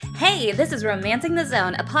Hey, this is Romancing the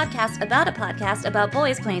Zone, a podcast about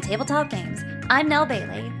boys playing tabletop games. I'm Nell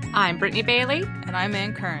Bailey. I'm Brittany Bailey. And I'm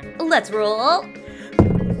Ann Kern. Let's roll.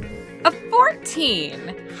 A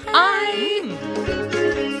 14.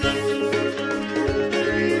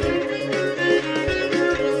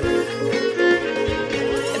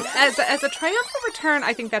 As a triumphant return,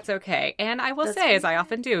 I think that's okay. And I will say, as I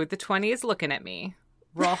often do, the 20 is looking at me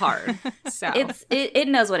real hard. So it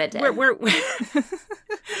knows what it did.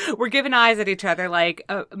 We're giving eyes at each other, like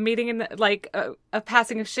a meeting in a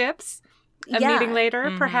passing of ships. A meeting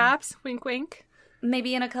later, perhaps. Wink, wink.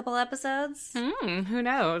 Maybe in a couple episodes. Who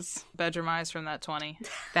knows? Bedroom eyes from that 20.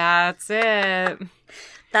 That's it.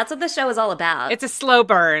 That's what the show is all about. It's a slow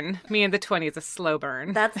burn. Me and the 20 is a slow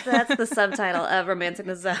burn. That's the subtitle of Romancing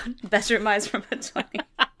the Zone. Bedroom eyes from a 20.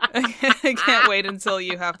 I can't wait until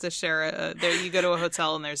you have to share it. You go to a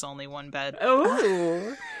hotel and there's only one bed.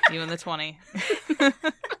 Oh. You and the 20. This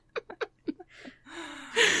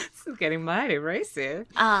is getting mighty racy.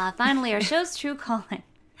 Finally, our show's true calling.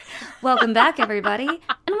 Welcome back, everybody. And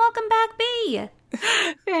welcome back, B.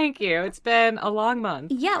 Thank you. It's been a long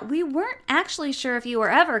month. Yeah, we weren't actually sure if you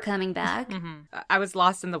were ever coming back. I was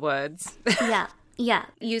lost in the woods. Yeah.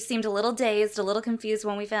 You seemed a little dazed, a little confused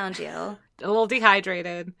when we found you. A little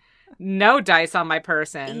dehydrated. No dice on my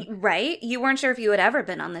person. Right? You weren't sure if you had ever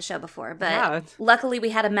been on the show before, but luckily we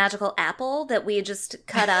had a magical apple that we just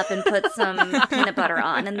cut up and put some peanut butter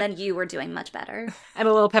on, and then you were doing much better. And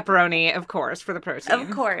a little pepperoni, of course, for the protein. Of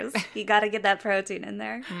course. You got to get that protein in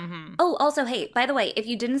there. Oh, also, hey, by the way, if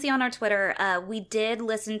you didn't see on our Twitter, we did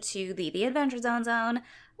listen to the Adventure Zone.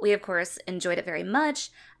 We, of course, enjoyed it very much.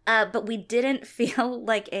 But we didn't feel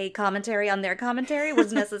like a commentary on their commentary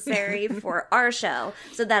was necessary for our show.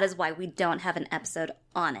 So that is why we don't have an episode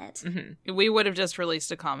on it. We would have just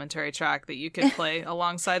released a commentary track that you could play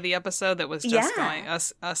alongside the episode that was just going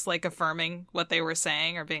us like affirming what they were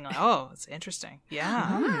saying or being like, oh, it's interesting.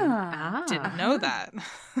 Yeah. Didn't know that.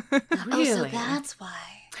 Really? Oh, so that's why.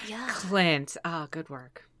 Yeah. Clint. good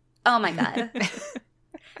work. Oh my God.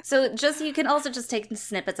 So you can also just take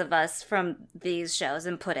snippets of us from these shows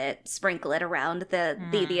and sprinkle it around the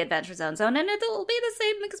Adventure Zone, and it'll be the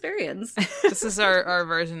same experience. This is our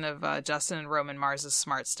version of Justin and Roman Mars'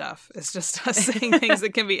 smart stuff. It's just us saying things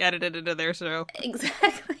that can be edited into their show.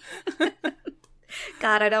 Exactly.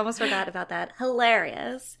 God, I'd almost forgot about that.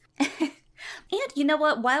 Hilarious. And you know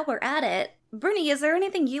what? While we're at it, Brittany, is there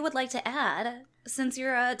anything you would like to add since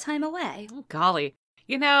your time away? Oh, golly.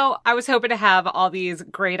 You know, I was hoping to have all these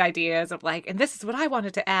great ideas of and this is what I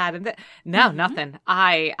wanted to add. And nothing.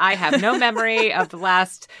 I have no memory of the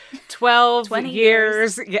last 20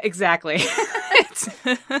 years. Yeah, exactly.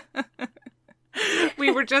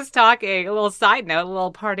 We were just talking, a little side note, a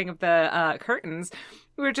little parting of the curtains.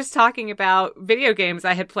 We were just talking about video games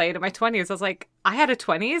I had played in my 20s. I was like, I had a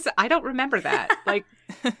 20s? I don't remember that.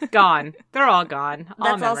 Gone. They're all gone.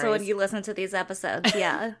 That's also when you listen to these episodes.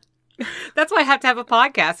 Yeah. That's why I have to have a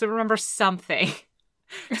podcast to remember something,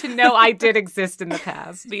 to know I did exist in the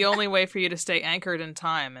past. The only way for you to stay anchored in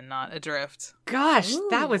time and not adrift. Gosh, Ooh.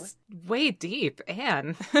 That was way deep,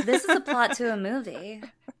 Anne. This is a plot to a movie.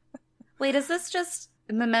 Wait, is this just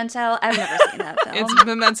Memento? I've never seen that film. It's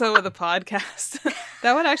Memento with a podcast.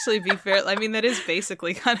 That would actually be fair. I mean, that is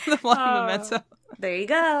basically kind of the plot of Memento. There you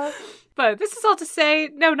go. But this is all to say,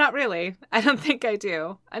 no, not really. I don't think I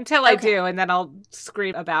do. Until I do, and then I'll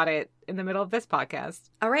scream about it in the middle of this podcast.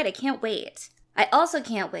 All right, I can't wait. I also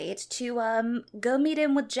can't wait to go meet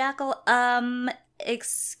him with Jackal.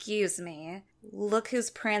 Excuse me. Look who's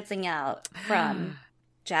prancing out from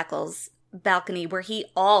Jackal's balcony where he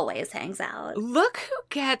always hangs out. Look who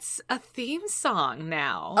gets a theme song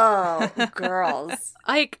now. Oh, girls.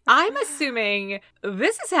 I'm assuming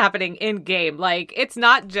this is happening in game. It's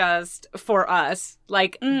not just for us.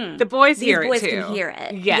 The boys hear it too. These boys can hear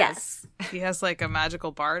it. Yes. He has a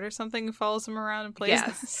magical bard or something who follows him around and plays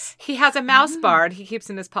this. He has a mouse bard he keeps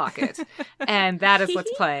in his pocket. And that is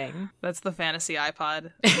what's playing. That's the fantasy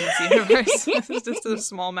iPod in this universe. It's just a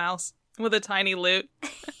small mouse with a tiny lute.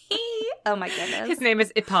 Oh my goodness. His name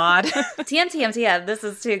is Ipod. TM, this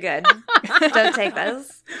is too good. Don't take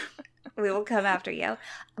this. We will come after you.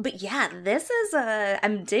 But yeah, this is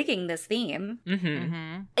I'm digging this theme.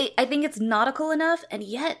 I think it's nautical enough, and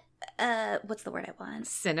yet, what's the word I want?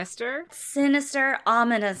 Sinister? Sinister,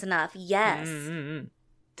 ominous enough, yes.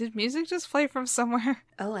 Did music just play from somewhere?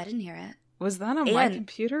 Oh, I didn't hear it. Was that on my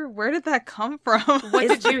computer? Where did that come from? What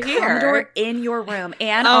did you hear? Commodore in your room.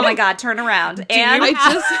 And, oh my God, turn around.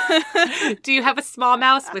 Do you have a small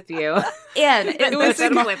mouse with you? And it was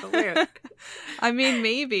I mean,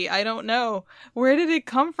 maybe. I don't know. Where did it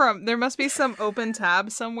come from? There must be some open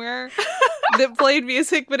tab somewhere that played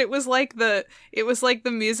music, but it was like the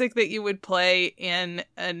music that you would play in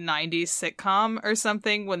a 90s sitcom or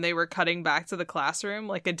something when they were cutting back to the classroom,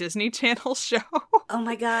 like a Disney Channel show. Oh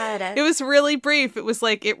my god. It was really brief. It was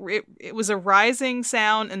like it was a rising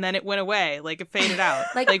sound and then it went away, like it faded out.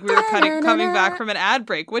 like we were coming back from an ad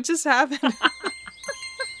break. What just happened?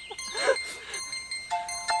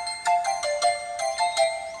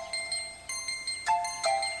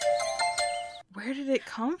 Where did it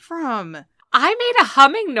come from? I made a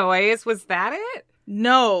humming noise. Was that it?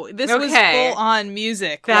 No, this was full on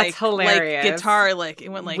music. That's hilarious. Like guitar, like it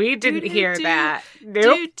went like we didn't hear that.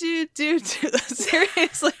 Nope.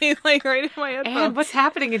 Seriously, like right in my headphones. And what's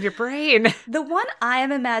happening in your brain? The one I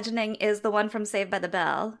am imagining is the one from Saved by the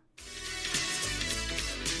Bell.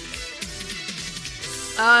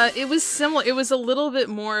 It was similar. It was a little bit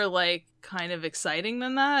more like kind of exciting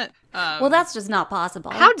than that. Well, that's just not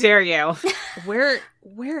possible. How dare you?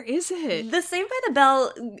 Where is it? The Saved by the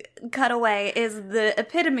Bell cutaway is the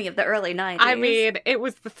epitome of the early 90s. I mean, it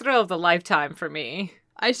was the thrill of the lifetime for me.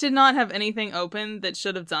 I should not have anything open that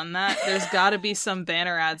should have done that. There's got to be some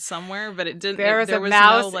banner ad somewhere, but it didn't. There was a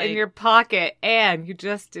mouse in your pocket, and you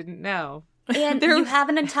just didn't know. And you have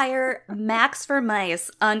an entire Max for Mice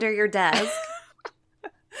under your desk.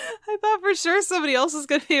 I thought for sure somebody else was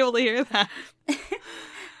going to be able to hear that.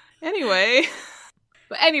 Anyway,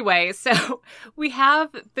 so we have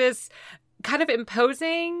this kind of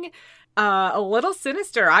imposing, a little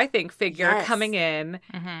sinister, I think, figure coming in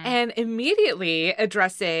and immediately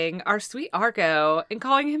addressing our sweet Argo and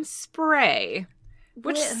calling him Spray,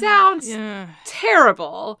 which sounds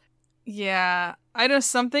terrible. Yeah, I know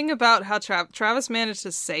something about how Travis managed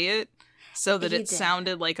to say it so that it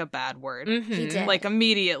sounded like a bad word. He did. Like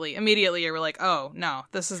immediately you were like, oh no,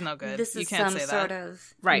 this is no good. You can't say that. Sort of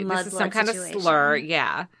right. This is some kind of slur.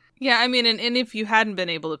 Yeah. Yeah, I mean, and if you hadn't been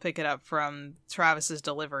able to pick it up from Travis's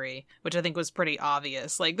delivery, which I think was pretty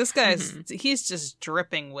obvious, like this guy's, he's just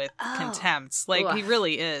dripping with contempt. Like he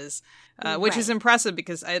really is. Which is impressive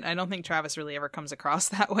because I don't think Travis really ever comes across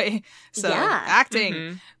that way. So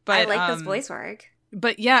acting. But I like this voice work.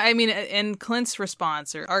 But yeah, I mean, and Clint's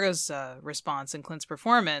response, or Argo's response and Clint's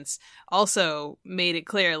performance also made it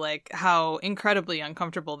clear, like, how incredibly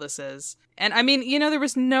uncomfortable this is. And I mean, you know, there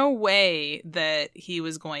was no way that he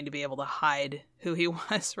was going to be able to hide who he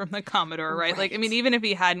was from the Commodore, right? Like, I mean, even if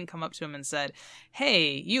he hadn't come up to him and said,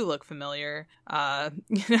 hey, you look familiar,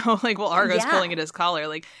 you know, like, well, Argo's pulling at his collar.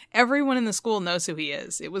 Like, everyone in the school knows who he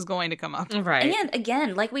is. It was going to come up. Right. And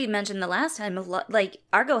again, like we mentioned the last time, like,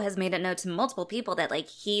 Argo has made it known to multiple people that, like,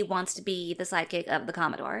 he wants to be the sidekick of the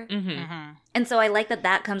Commodore. And so I like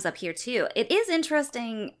that comes up here, too. It is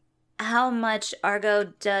interesting how much Argo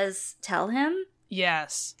does tell him.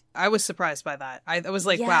 Yes. I was surprised by that. I was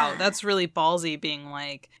like, wow, that's really ballsy, being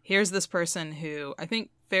like, here's this person who I think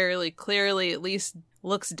fairly clearly at least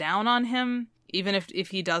looks down on him, even if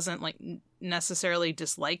he doesn't like necessarily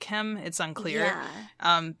dislike him. It's unclear.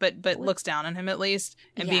 But looks down on him at least,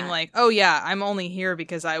 and being like, oh yeah, I'm only here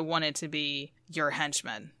because I wanted to be your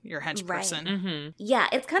henchman, your hench person. Yeah,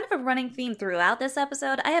 it's kind of a running theme throughout this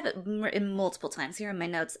episode. I have it multiple times here in my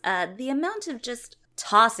notes. The amount of just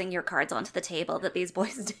tossing your cards onto the table that these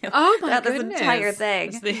boys do. Oh my goodness. This entire thing.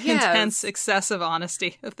 It's the intense, excessive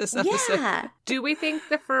honesty of this episode. Yeah. Do we think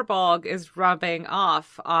the Furbolg is rubbing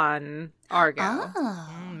off on Argo?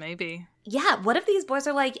 Maybe. Yeah, what if these boys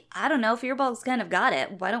are like, I don't know, Fearbolg's kind of got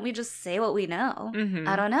it. Why don't we just say what we know?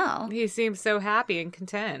 I don't know. He seems so happy and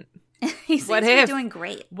content. He seems to be doing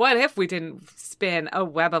great. What if we didn't spin a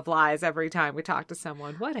web of lies every time we talk to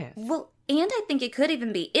someone? What if? Well, and I think it could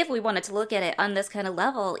even be, if we wanted to look at it on this kind of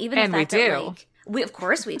level, even and the fact we do. that, like, of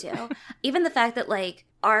course we do. Even the fact that, like,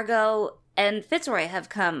 Argo and Fitzroy have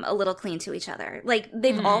come a little clean to each other. Like,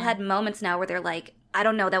 they've all had moments now where they're like, I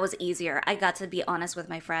don't know, that was easier. I got to be honest with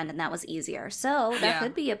my friend, and that was easier. So that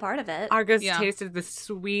could be a part of it. Argo's tasted the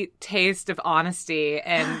sweet taste of honesty,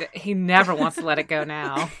 and he never wants to let it go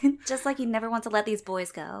now. Just like he never wants to let these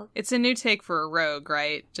boys go. It's a new take for a rogue,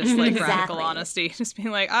 right? Just like radical honesty. Just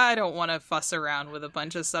being like, I don't want to fuss around with a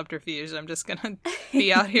bunch of subterfuge. I'm just going to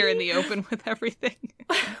be out here in the open with everything.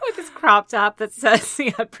 With his crop top that says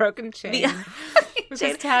he had broken chain. With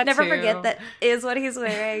his tattoo. Never forget that is what he's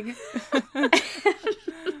wearing.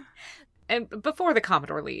 And before the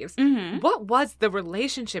Commodore leaves, what was the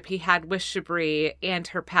relationship he had with Chabris and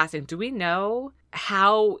her passing? Do we know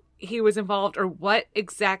how he was involved or what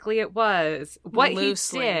exactly it was? What he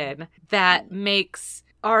did that makes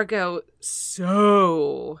Argo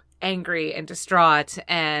so angry and distraught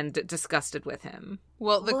and disgusted with him.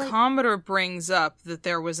 Well, the Commodore brings up that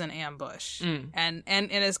there was an ambush, and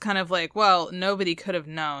it's kind of like, well, nobody could have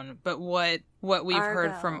known. But what we've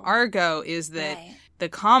heard from Argo is that the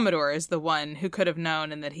Commodore is the one who could have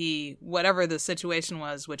known, and that he, whatever the situation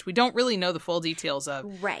was, which we don't really know the full details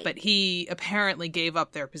of, but he apparently gave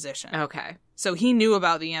up their position. Okay. So he knew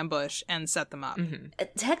about the ambush and set them up.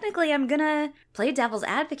 Technically, I'm gonna play devil's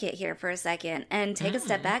advocate here for a second and take a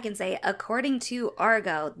step back and say, according to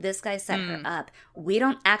Argo, this guy set her up. We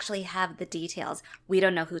don't actually have the details. We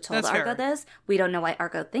don't know who told Argo this. We don't know why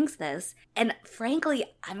Argo thinks this. And frankly,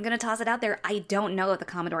 I'm gonna toss it out there. I don't know if the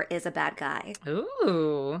Commodore is a bad guy.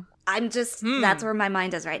 Ooh. I'm just, that's where my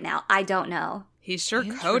mind is right now. I don't know. He's sure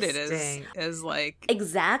coded as like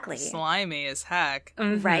exactly slimy as heck.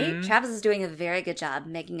 Right? Travis is doing a very good job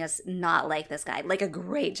making us not like this guy. Like a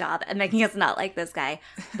great job at making us not like this guy.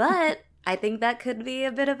 But I think that could be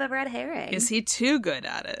a bit of a red herring. Is he too good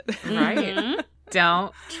at it? Right.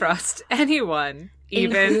 Don't trust anyone.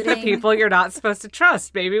 Even the people you're not supposed to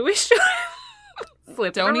trust. Maybe we should.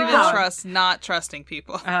 Don't even trust not trusting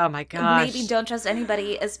people. Oh my gosh. Maybe don't trust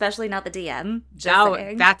anybody, especially not the DM.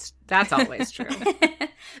 That's always true.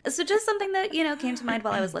 So just something that, came to mind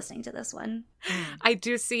while I was listening to this one. I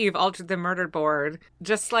do see you've altered the murder board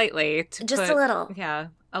just slightly. A little. Yeah.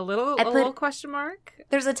 A little question mark?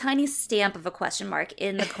 There's a tiny stamp of a question mark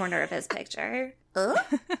in the corner of his picture.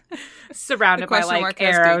 Surrounded by like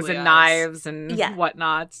arrows and knives and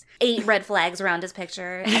whatnot. 8 red flags around his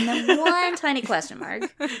picture, and then one tiny question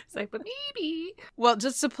mark. It's like, but maybe. Well,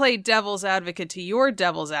 just to play devil's advocate to your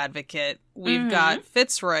devil's advocate, we've got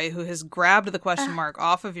Fitzroy, who has grabbed the question mark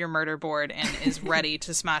off of your murder board and is ready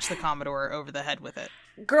to smash the Commodore over the head with it.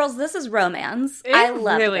 Girls, this is romance. I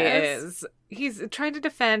love this. It really is. He's trying to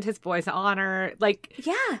defend his boy's honor. Like,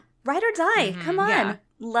 yeah, ride or die. Come on. Yeah.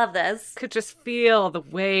 Love this. Could just feel the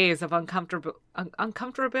waves of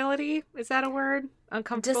uncomfortability. Is that a word?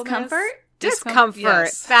 Uncomfortableness? Discomfort.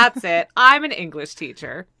 Yes. That's it. I'm an English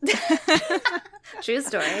teacher. True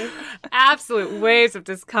story. Absolute waves of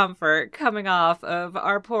discomfort coming off of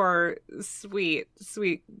our poor, sweet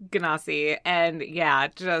Ganassi. And yeah,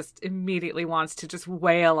 just immediately wants to just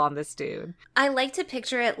wail on this dude. I like to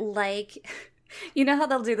picture it like... You know how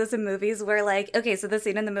they'll do this in movies where, like, okay, so the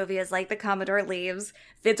scene in the movie is, like, the Commodore leaves,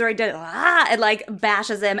 Fitzroy and, like,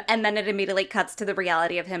 bashes him, and then it immediately cuts to the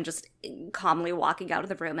reality of him just calmly walking out of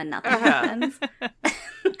the room and nothing happens.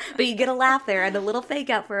 But you get a laugh there and a little fake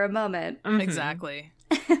out for a moment. Exactly.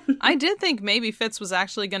 I did think maybe Fitz was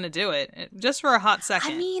actually going to do it, just for a hot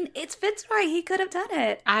second. I mean, it's Fitzroy. He could have done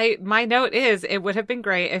it. My note is, it would have been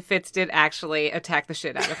great if Fitz did actually attack the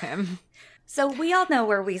shit out of him. So we all know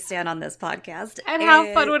where we stand on this podcast. And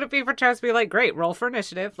how fun would it be for Travis to be like, great, roll for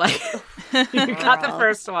initiative. Like, you got the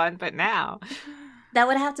first one, but now. That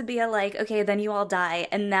would have to be a like, okay, then you all die,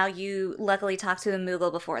 and now you luckily talked to a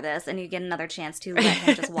Moogle before this, and you get another chance to let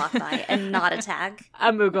him just walk by and not attack.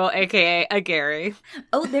 A Moogle, a.k.a. a Gary.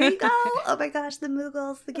 Oh, there you go. Oh my gosh, the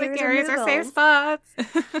Moogles. The Garys are safe spots.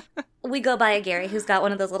 We go by a Gary who's got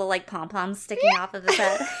one of those little, like, pom-poms sticking off of his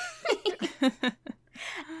head.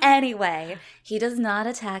 Anyway, he does not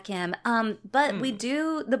attack him. But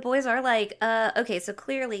the boys are like, okay, so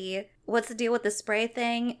clearly, what's the deal with the spray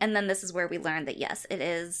thing? And then this is where we learn that, yes, it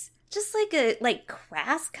is just like a,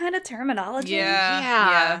 crass kind of terminology.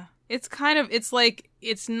 Yeah. It's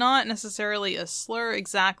not necessarily a slur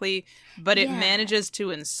exactly, but it manages to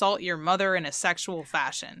insult your mother in a sexual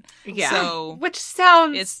fashion. Yeah. So, which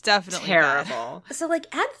sounds it's definitely terrible. Bad. So,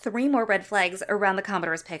 add 3 more red flags around the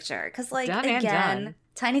Commodore's picture. Because, again,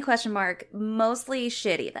 tiny question mark, mostly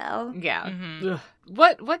shitty, though. Yeah. Mm-hmm.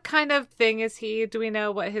 What kind of thing is he? Do we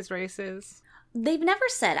know what his race is? They've never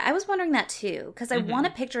said. I was wondering that, too. Because I want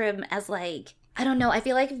to picture him as, I don't know. I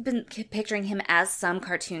feel like I've been picturing him as some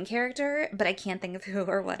cartoon character, but I can't think of who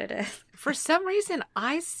or what it is. For some reason,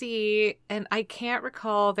 I see, and I can't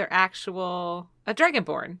recall their actual... a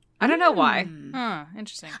Dragonborn. I don't know why. Huh,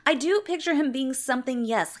 interesting. I do picture him being something,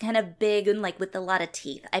 yes, kind of big and, with a lot of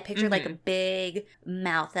teeth. I picture, a big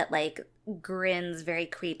mouth that, grins very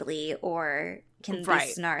creepily or can be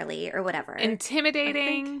snarly or whatever.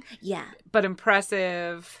 Intimidating. Yeah. But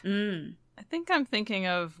impressive. I think I'm thinking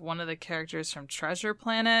of one of the characters from Treasure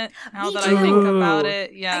Planet, now that I think about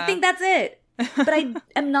it. Yeah. I think that's it. But I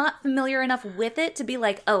am not familiar enough with it to be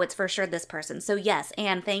like, oh, it's for sure this person. So yes,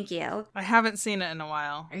 Anne, thank you. I haven't seen it in a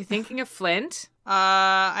while. Are you thinking of Flint?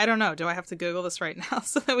 I don't know. Do I have to Google this right now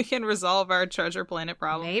so that we can resolve our Treasure Planet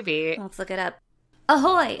problem? Maybe. Let's look it up.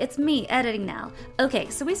 Ahoy, it's me, editing now. Okay,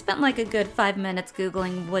 so we spent like a good 5 minutes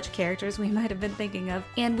Googling which characters we might have been thinking of,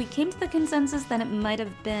 and we came to the consensus that it might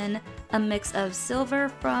have been a mix of Silver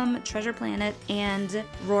from Treasure Planet and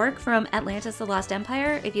Rourke from Atlantis the Lost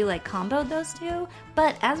Empire, if you like comboed those two.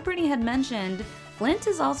 But as Brittany had mentioned, Flint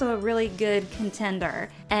is also a really good contender,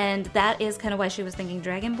 and that is kind of why she was thinking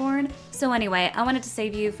Dragonborn. So anyway, I wanted to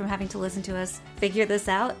save you from having to listen to us figure this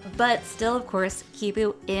out, but still, of course, keep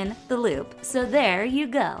you in the loop. So there you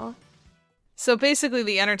go. So basically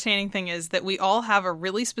the entertaining thing is that we all have a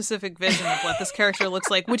really specific vision of what this character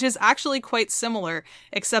looks like, which is actually quite similar,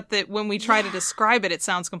 except that when we try to describe it, it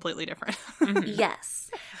sounds completely different.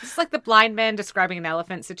 Yes. It's like the blind man describing an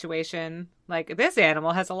elephant situation. Like, this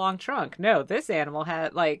animal has a long trunk. No, this animal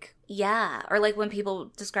had, like... Yeah, or like when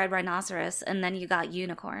people describe rhinoceros and then you got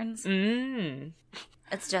unicorns.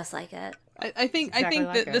 It's just like it. I think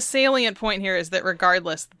that the salient point here is that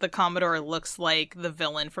regardless, the Commodore looks like the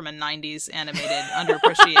villain from a 90s animated,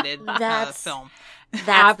 underappreciated film.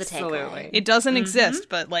 That's the takeaway. It doesn't exist,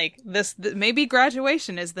 but like maybe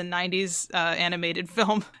Graduation is the 90s animated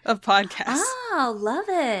film of podcasts. Oh, love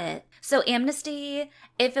it. So Amnesty,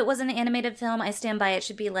 if it was an animated film, I stand by it,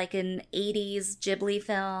 should be like an 80s Ghibli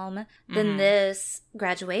film. Then this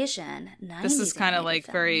Graduation, 90s. This is kind of like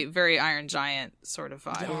film. very, very Iron Giant sort of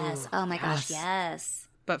vibe. Yes. Oh my gosh, yes.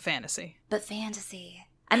 But fantasy.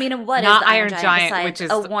 I mean, what Not is Iron Giant besides which is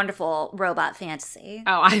a wonderful robot fantasy?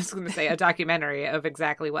 Oh, I was going to say a documentary of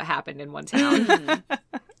exactly what happened in one town.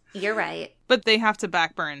 You're right. But they have to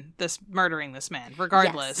backburn murdering this man,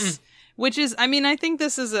 regardless. Yes. Which is, I mean, I think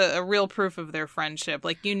this is a real proof of their friendship.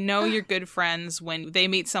 Like, you know you're good friends when they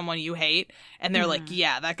meet someone you hate, and they're like,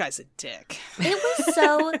 yeah, that guy's a dick. It was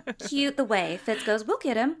so cute the way Fitz goes, we'll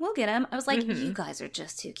get him. I was like, you guys are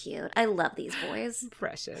just too cute. I love these boys.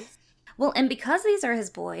 Precious. Well, and because these are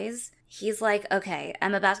his boys, he's like, okay,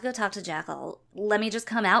 I'm about to go talk to Jackal. Let me just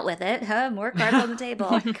come out with it. More cards on the table.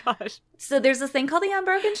 Oh my gosh. So there's this thing called the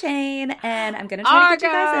Unbroken Chain, and I'm going to try to get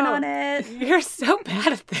you guys in on it. You're so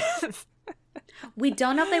bad at this. We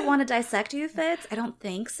don't know if they want to dissect you, Fitz. I don't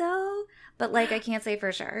think so. But, like, I can't say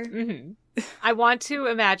for sure. I want to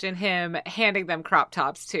imagine him handing them crop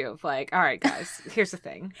tops, too. Like, all right, guys, here's the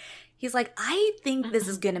thing. He's like, I think this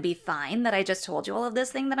is going to be fine that I just told you all of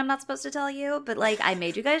this thing that I'm not supposed to tell you. But, like, I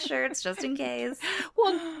made you guys shirts just in case.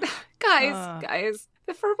 Well, guys,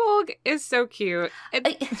 the Furbolg is so cute.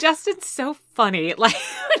 And Justin's so funny. Like,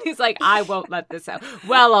 he's like, I won't let this out.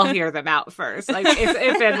 Well, I'll hear them out first. Like,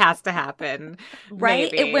 if it has to happen.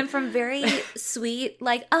 Right? Maybe. It went from very sweet,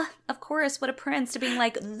 like, of course, what a prince, to being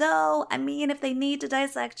like, though, I mean, if they need to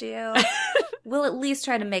dissect you, we'll at least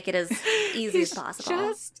try to make it as easy as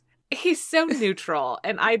possible. He's so neutral,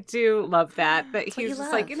 and I do love that he's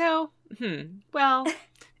just like, well,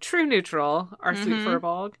 true neutral, our sweet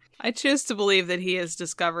Furbolg. I choose to believe that he has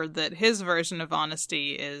discovered that his version of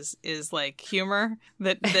honesty is like humor,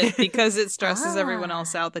 that because it stresses everyone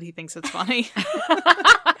else out that he thinks it's funny.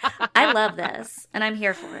 I love this, and I'm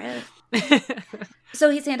here for it. So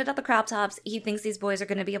he's handed out the crop tops. He thinks these boys are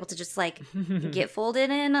going to be able to just, like, get folded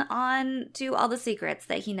in on to all the secrets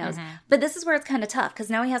that he knows. But this is where it's kind of tough, because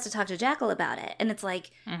now he has to talk to Jackal about it. And it's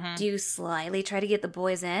like, do you slyly try to get the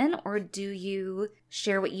boys in, or do you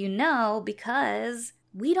share what you know? Because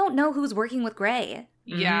we don't know who's working with Gray.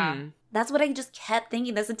 Yeah. That's what I just kept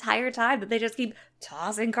thinking this entire time, that they just keep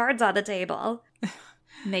tossing cards on the table.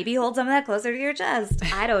 Maybe hold some of that closer to your chest.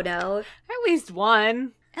 I don't know. At least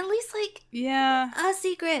one. At least, like, a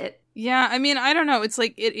secret. Yeah, I mean, I don't know. It's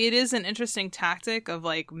like, it is an interesting tactic of,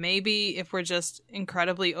 like, maybe if we're just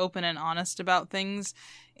incredibly open and honest about things,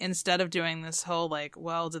 instead of doing this whole, like,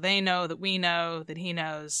 well, do they know that we know that he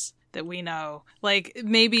knows that we know? Like,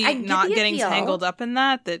 maybe not getting tangled up in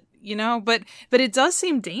that, you know, but it does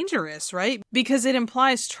seem dangerous, right? Because it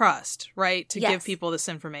implies trust, right? To give people this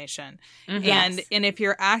information. And if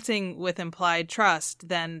you're acting with implied trust,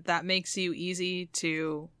 then that makes you easy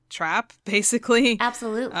to trap, basically.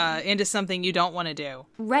 Absolutely. Into something you don't want to do.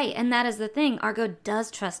 Right, and that is the thing. Argo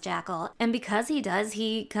does trust Jackal, and because he does,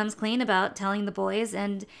 he comes clean about telling the boys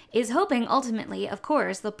and is hoping, ultimately, of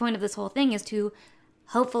course, the point of this whole thing is to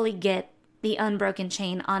hopefully get the Unbroken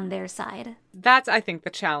Chain on their side. That's, I think, the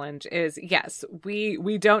challenge is, yes,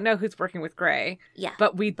 we don't know who's working with Gray. Yeah.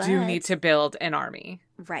 But we do need to build an army.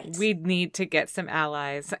 Right. We need to get some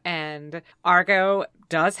allies. And Argo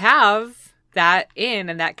does have that in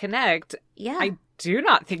and that connect. Yeah. I do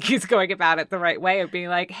not think he's going about it the right way of being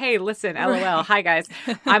like, hey, listen, LOL, hi guys,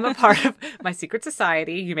 I'm a part of my secret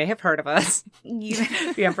society. You may have heard of us.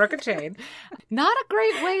 The Unbroken Chain. Not a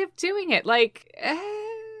great way of doing it. Like,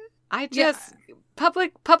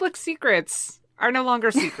 public secrets are no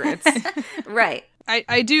longer secrets. Right.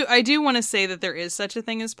 I do want to say that there is such a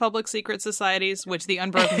thing as public secret societies, which the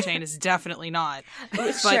Unbroken Chain is definitely not.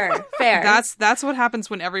 But sure, fair. That's what happens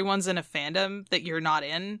when everyone's in a fandom that you're not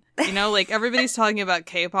in. You know, like everybody's talking about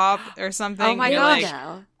K-pop or something. Oh my gosh.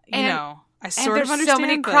 Like, you know, I sort of understand. There's so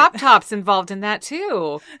many crop tops involved in that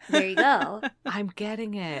too. There you go. I'm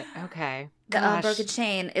getting it. Okay. The Unbroken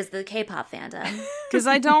Chain is the K-pop fandom. Because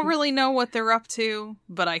I don't really know what they're up to,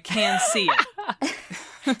 but I can see it.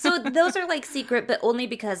 So those are like secret, but only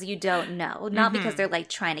because you don't know, not because they're like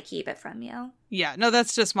trying to keep it from you. Yeah, no,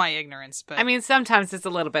 that's just my ignorance. But I mean, sometimes it's a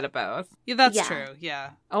little bit of both. Yeah, that's true.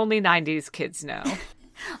 Yeah. Only 90s kids know.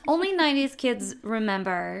 Only 90s kids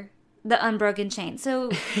remember the Unbroken Chain. So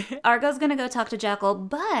Argo's going to go talk to Jackal,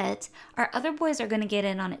 but our other boys are going to get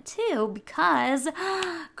in on it too because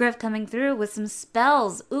Griff coming through with some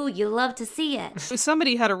spells. Ooh, you love to see it.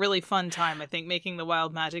 Somebody had a really fun time, I think, making the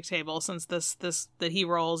wild magic table since this that he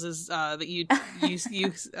rolls is that you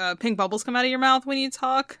pink bubbles come out of your mouth when you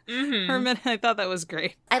talk. Herman, I thought that was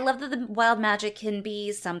great. I love that the wild magic can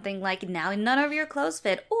be something like now none of your clothes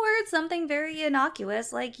fit, or something very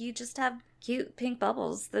innocuous like you just have cute pink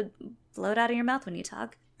bubbles that float out of your mouth when you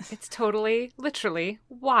talk. It's totally, literally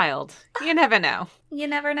wild. You never know. You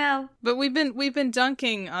never know. But we've been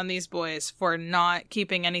dunking on these boys for not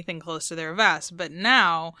keeping anything close to their vest. But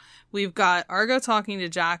now we've got Argo talking to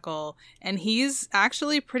Jackal, and he's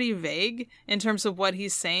actually pretty vague in terms of what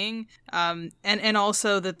he's saying. And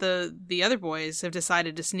also that the other boys have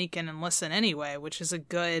decided to sneak in and listen anyway, which is a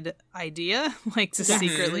good idea, like to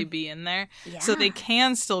secretly be in there. Yeah. So they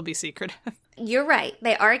can still be secretive. You're right.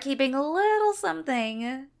 They are keeping a little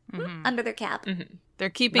something under their cap. They're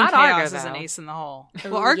keeping not Chaos Argo, as an though. ace in the hole.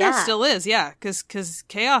 Well, Argo still is, yeah, because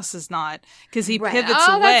Chaos is not, because he pivots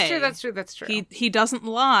away. That's true. He doesn't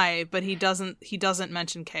lie, but he doesn't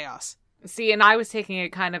mention Chaos. See, and I was taking it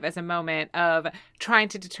kind of as a moment of trying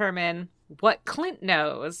to determine what Clint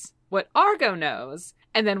knows, what Argo knows,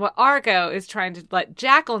 and then what Argo is trying to let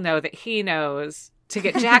Jackal know that he knows to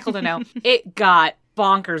get Jackal to know. It got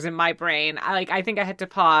bonkers in my brain. I think I had to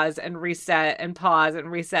pause and reset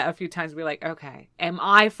a few times and be like, okay, am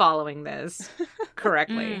I following this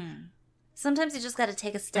correctly? Sometimes you just got to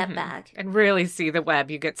take a step back. And really see the web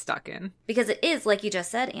you get stuck in. Because it is, like you just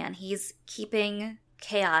said, Anne, he's keeping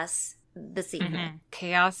Chaos the secret.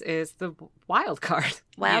 Chaos is the wild card.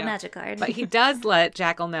 Wild magic card. But he does let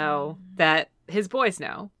Jackal know that his boys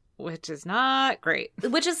know, which is not great.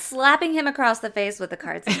 Which is slapping him across the face with the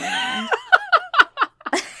cards in your hand.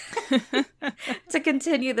 To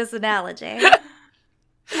continue this analogy.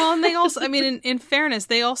 Well, and they also, I mean, in fairness,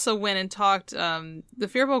 they also went and talked, the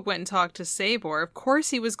Firbolg went and talked to Sabor. Of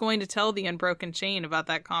course he was going to tell the Unbroken Chain about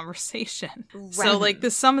that conversation. Right. So, like,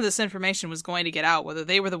 some of this information was going to get out, whether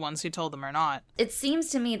they were the ones who told them or not. It seems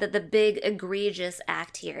to me that the big egregious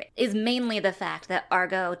act here is mainly the fact that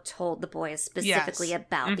Argo told the boys specifically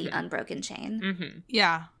about the Unbroken Chain.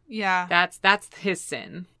 Yeah. That's his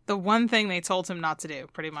sin. The one thing they told him not to do,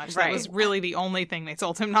 pretty much. Right. That was really the only thing they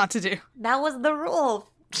told him not to do. That was the rule,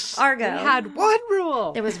 Argo. We had one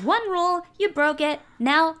rule. There was one rule. You broke it.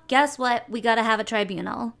 Now, guess what? We gotta have a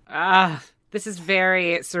tribunal. This is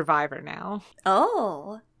very Survivor now.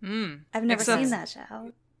 Oh. I've never seen that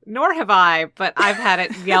show. Nor have I, but I've had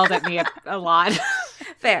it yelled at me a lot.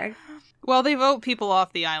 Fair. Well, they vote people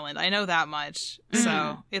off the island. I know that much.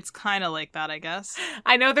 So it's kind of like that, I guess.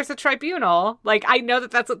 I know there's a tribunal. Like, I know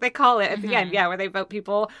that that's what they call it at the end. Yeah, where they vote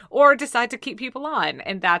people or decide to keep people on.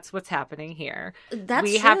 And that's what's happening here.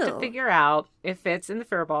 We have to figure out if Fitz and the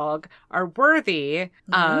Firbolg are worthy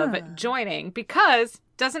of joining. Because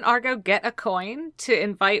doesn't Argo get a coin to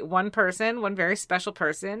invite one very special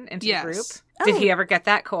person into the group? Did he ever get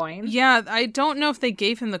that coin? Yeah, I don't know if they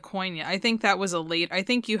gave him the coin yet. I think that was I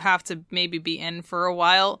think you have to maybe be in for a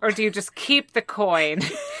while. Or do you just keep the coin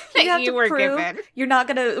that you were given? You're not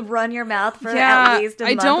going to run your mouth for at least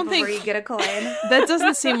a month before you get a coin. That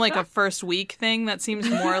doesn't seem like a first week thing. That seems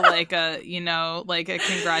more like a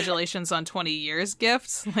congratulations on 20 years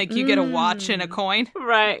gift. Like you get a watch and a coin.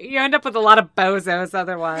 Right. You end up with a lot of bozos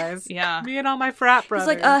otherwise. Yeah. Me and all my frat brothers.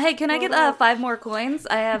 It's like, hey, can I get 5 more coins?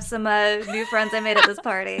 I have some new friends I made at this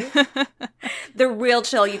party. They're real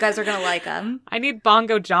chill. You guys are going to like them. I need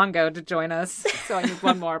Bongo Jongo to join us. So I need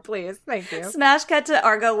one more, please. Thank you. Smash cut to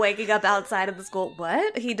Argo waking up outside of the school.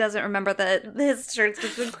 What? He doesn't remember that his shirt's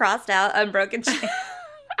just been crossed out, Unbroken Chain.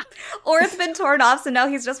 Or it's been torn off, so now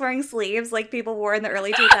he's just wearing sleeves like people wore in the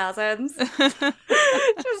early 2000s.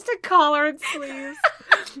 Just a collar and sleeves.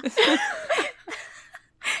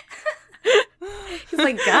 He's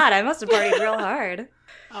like, God, I must have partied real hard.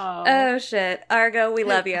 Oh shit, Argo, we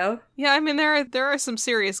love you. Yeah, I mean there are some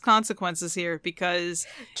serious consequences here because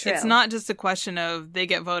it's not just a question of they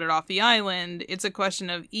get voted off the island. It's a question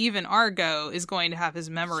of even Argo is going to have his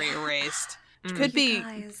memory erased. Which could be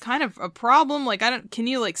kind of a problem. Like, can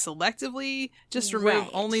you, like, selectively just remove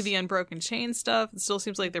only the Unbroken Chain stuff? It still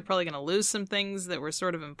seems like they're probably going to lose some things that were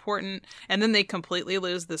sort of important. And then they completely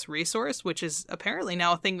lose this resource, which is apparently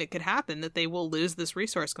now a thing that could happen, that they will lose this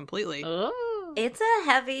resource completely. Oh. It's a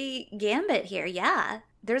heavy gambit here, yeah.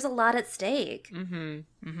 There's a lot at stake. And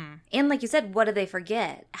like you said, what do they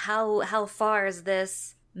forget? How far is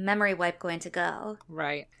this memory wipe going to go?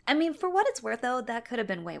 Right. I mean, for what it's worth, though, that could have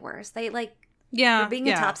been way worse. They, like... Yeah, for being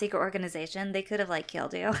a top secret organization, they could have like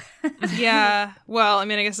killed you. Yeah, well, I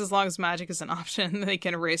mean, I guess as long as magic is an option, they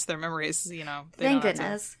can erase their memories. You know, thank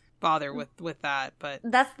goodness. Bother with that, but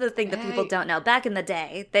that's the thing that people don't know. Back in the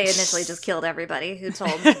day, they initially just killed everybody who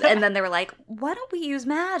told, and then they were like, "Why don't we use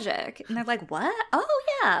magic?" And they're like, "What? Oh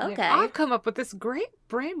yeah, okay." I've come up with this great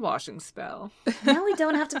brainwashing spell. Now we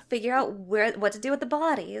don't have to figure out what to do with the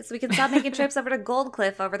bodies. We can stop making trips over to Gold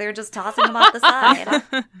Cliff over there, and just tossing them off the side.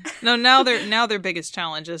 No, now their biggest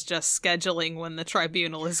challenge is just scheduling when the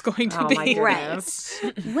tribunal is going to be. Right.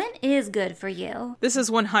 When is good for you? This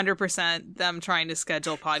is 100% them trying to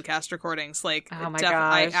schedule podcast recordings. Like, oh my I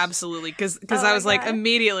gosh, absolutely, because I was like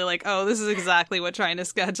immediately like, oh, this is exactly what trying to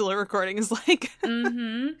schedule a recording is like.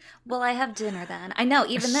 Well, I have dinner then. I know,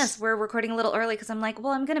 even this, we're recording a little early because I'm like,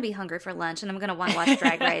 well, I'm gonna be hungry for lunch and I'm gonna want to watch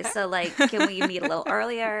Drag Race. So like, can we meet a little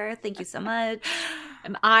earlier? Thank you so much.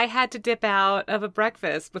 And I had to dip out of a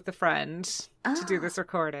breakfast with a friend to do this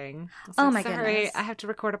recording. My Sorry, goodness. I have to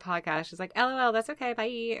record a podcast. She's like, LOL, that's okay,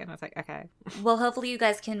 bye. And I was like, okay. Well, hopefully you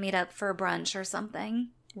guys can meet up for brunch or something.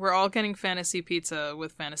 We're all getting fantasy pizza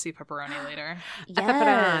with fantasy pepperoni later. Yes.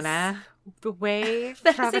 Pepperoni. The way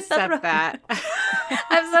Travis said that.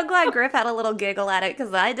 I'm so glad Griff had a little giggle at it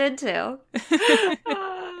because I did too.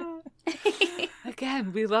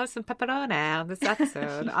 Again, we love some pepperoni on this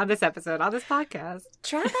podcast.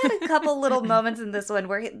 Trav had a couple little moments in this one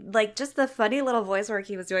where, like, just the funny little voice work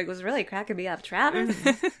he was doing was really cracking me up. Travis,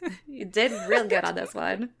 you did real good on this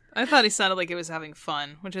one. I thought he sounded like he was having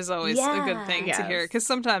fun, which is always a good thing to hear. Because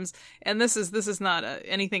sometimes, and this is not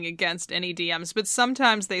anything against any DMs, but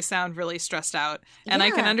sometimes they sound really stressed out, and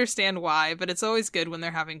I can understand why. But it's always good when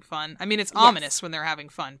they're having fun. I mean, it's ominous when they're having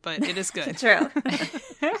fun, but it is good. True.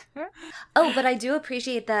 Oh, but I do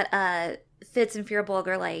appreciate that Fitz and Fearbolg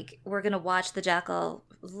are like, we're gonna watch the Jackal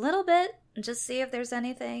a little bit. Just see if there's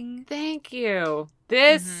anything. Thank you.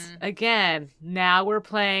 This, again, now we're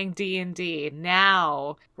playing D&D.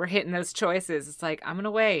 Now we're hitting those choices. It's like, I'm going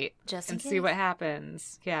to wait just and see what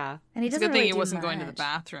happens. Yeah. And he it's a doesn't good thing really he wasn't much. going to the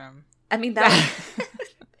bathroom. I mean, that...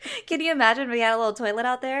 Can you imagine if we had a little toilet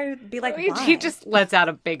out there? It'd be like, why? He just lets out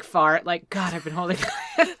a big fart. Like, God, I've been holding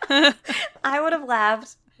I would have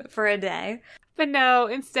laughed for a day. But no,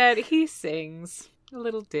 instead, he sings a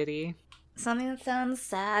little ditty. Something that sounds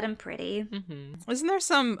sad and pretty. Isn't there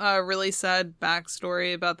some really sad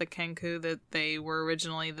backstory about the Kenku that they were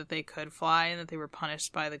originally that they could fly and that they were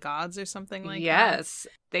punished by the gods or something like that? Yes.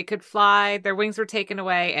 They could fly, their wings were taken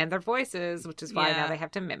away, and their voices, which is why now they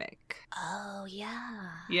have to mimic. Oh, yeah.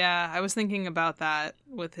 Yeah, I was thinking about that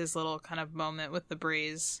with his little kind of moment with the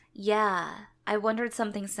breeze. Yeah, I wondered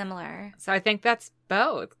something similar. So I think that's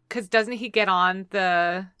both. Because doesn't he get on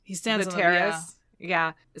the stands the on terrace?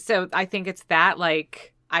 Yeah. So I think it's that,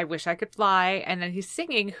 like, I wish I could fly. And then he's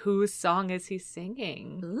singing. Whose song is he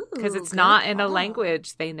singing? Because it's not in a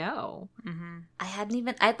language they know.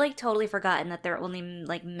 I'd like totally forgotten that they're only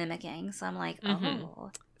like mimicking. So I'm like,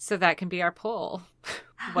 oh. So that can be our poll.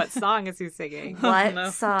 What song is he singing?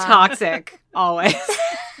 What song? Toxic. Always.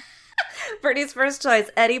 Brittany's first choice,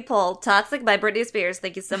 Eddie Pohl. Toxic by Britney Spears.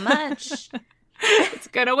 Thank you so much. It's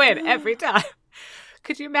going to win every time.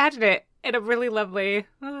 Could you imagine it? In a really lovely,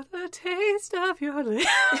 the taste of your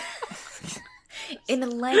lips. In a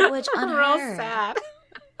language unheard. Real sad.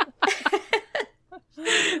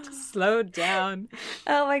 Just slow down.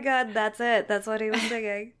 Oh my God, that's it. That's what he was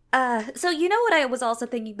singing. So you know what I was also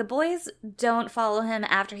thinking? The boys don't follow him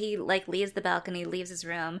after he like leaves the balcony, leaves his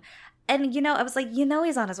room. And, you know, I was like, you know,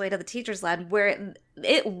 he's on his way to the teacher's lounge where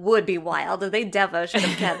it would be wild. They devo should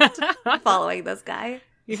have kept following this guy.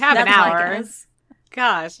 You have an hour.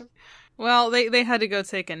 Gosh. Well, they had to go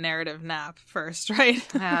take a narrative nap first, right?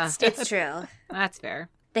 It's true. That's fair.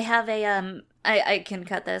 They have a, I can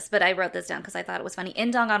cut this, but I wrote this down because I thought it was funny.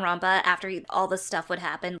 In Danganronpa, after all this stuff would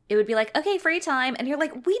happen, it would be like, okay, free time. And you're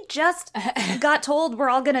like, we just got told we're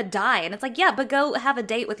all going to die. And it's like, yeah, but go have a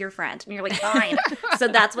date with your friend. And you're like, fine. So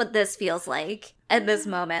that's what this feels like. at this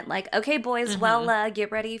moment. Like, okay, boys, well,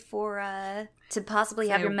 get ready for to possibly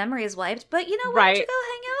have your memories wiped. But you know, why don't you go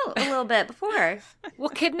hang out a little bit before? We'll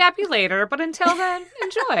kidnap you later, but until then,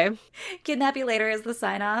 enjoy. Kidnap you later is the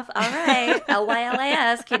sign off. All right,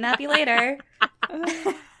 LYLAS, kidnap you later.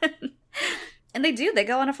 And they do. They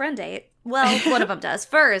go on a friend date. Well, one of them does.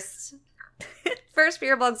 First,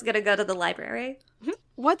 Fearbog's gonna go to the library.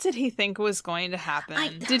 What did he think was going to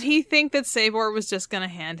happen? Did he think that Sabor was just going to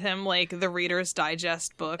hand him, like, the Reader's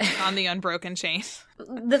Digest book on the Unbroken Chain?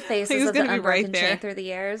 The faces of the Unbroken Chain through the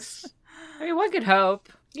years. I mean, one could hope.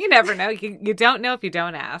 You never know. You don't know if you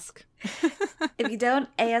don't ask. If you don't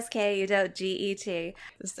ASK, you don't GET.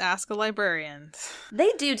 Just ask a librarian.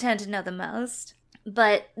 They do tend to know the most.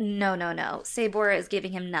 But no. Sabor is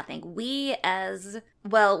giving him nothing. We as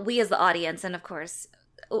the audience, and of course,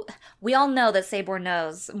 we all know that Sabor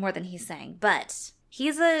knows more than he's saying, but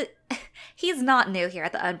he's not new here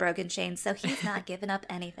at the Unbroken Chain, so he's not giving up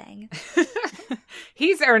anything.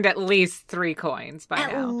 He's earned at least 3 coins by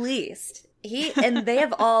now. At least. And they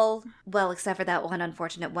have all, well, except for that one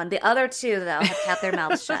unfortunate one. The other 2, though, have kept their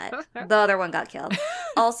mouths shut. The other one got killed.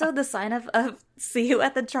 Also, the sign of see you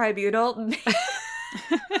at the tribunal.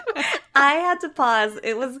 I had to pause.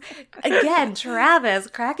 It was, again, Travis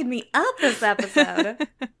cracking me up this episode.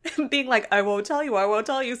 Being like, I won't tell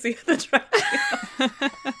you, see you at the tribunal.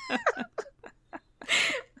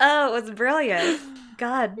 Oh, it was brilliant.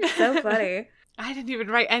 God, so funny. I didn't even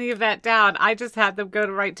write any of that down. I just had them go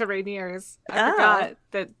right to Rainier's. I forgot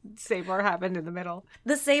that Sabor happened in the middle.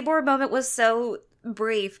 The Sabor moment was so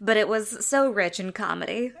brief, but it was so rich in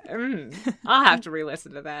comedy. I'll have to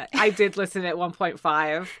re-listen to that. I did listen at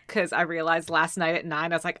 1.5 because I realized last night at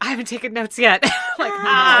 9, I was like, I haven't taken notes yet.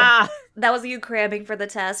 That was you cramming for the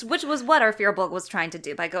test, which was what our Fearbog was trying to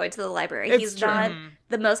do by going to the library. He's not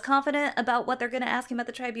the most confident about what they're going to ask him at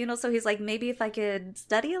the tribunal, so he's like, maybe if I could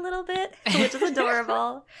study a little bit, which is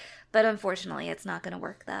adorable. But unfortunately, it's not going to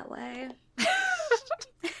work that way.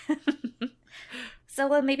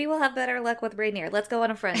 So maybe we'll have better luck with Rainier. Let's go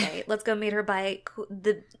on a friend date. Let's go meet her by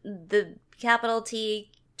the capital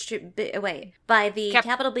T. By the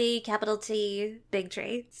capital B, capital T, big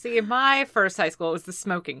tree. See, in my first high school, it was the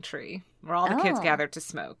smoking tree, where all the kids gathered to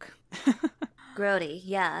smoke. Grody,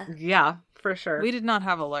 yeah. Yeah, for sure. We did not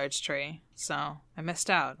have a large tree, so I missed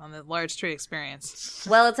out on the large tree experience.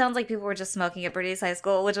 Well, it sounds like people were just smoking at Brady's high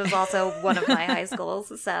school, which was also one of my high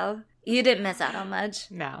schools, so you didn't miss out on much.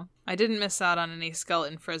 No. I didn't miss out on any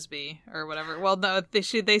skeleton frisbee or whatever. Well, no,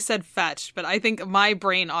 they said fetch, but I think my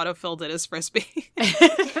brain autofilled it as frisbee.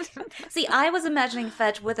 See, I was imagining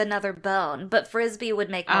fetch with another bone, but frisbee would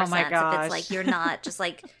make more sense if it's like you're not just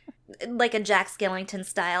like a Jack Skellington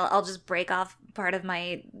style. I'll just break off part of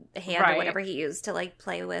my hand or whatever he used to like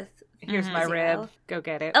play with. Here's my rib. Go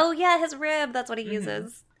get it. Oh yeah, his rib. That's what he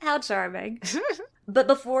uses. How charming. But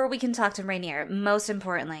before we can talk to Rainier, most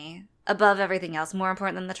importantly, above everything else, more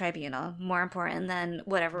important than the tribunal, more important than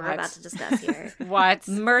whatever we're about to discuss here. What?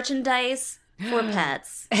 Merchandise for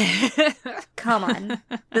pets. Come on.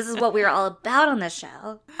 This is what we're all about on this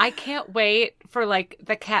show. I can't wait for like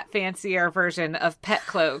the cat fancier version of pet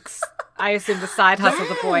cloaks. I assume the side hustle,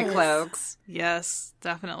 the boy cloaks. Yes,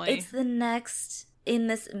 definitely. It's the next in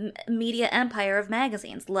this media empire of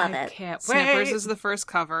magazines. Love it. Can't wait. Snippers is wait. the first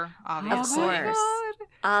cover, obviously. Of course.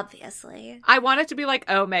 Obviously. I want it to be like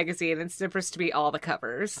O Magazine and Snippers to be all the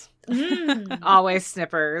covers. Always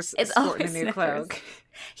Snippers. It's sporting always a new Snippers. cloak.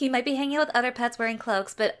 He might be hanging out with other pets wearing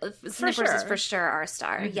cloaks, but Snippers is for sure our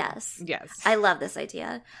star. Yes. Yes. I love this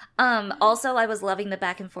idea. Also, I was loving the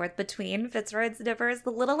back and forth between Fitzroy and Snippers.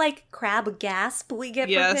 The little like crab gasp we get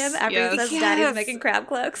from him after he says Daddy's making crab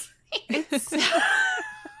cloaks.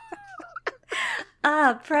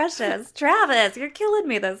 Precious. Travis, you're killing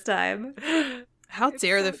me this time. How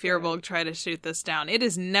dare the Fearbog try to shoot this down? It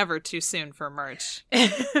is never too soon for merch.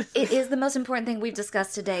 It is the most important thing we've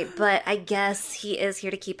discussed today, but I guess he is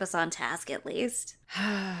here to keep us on task at least.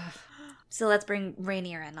 So let's bring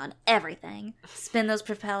Rainier in on everything. Spin those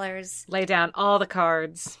propellers. Lay down all the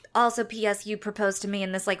cards. Also, P.S. you proposed to me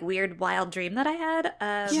in this, like, weird, wild dream that I had.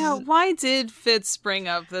 Yeah, why did Fitz bring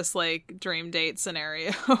up this, like, dream date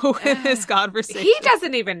scenario in his conversation? He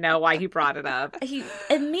doesn't even know why he brought it up. He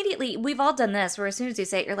immediately, we've all done this, where as soon as you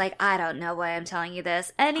say it, you're like, I don't know why I'm telling you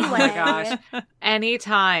this. Anyway. Oh my gosh.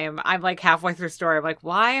 Anytime I'm, like, halfway through a story, I'm like,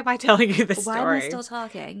 why am I telling you this story? Why am I still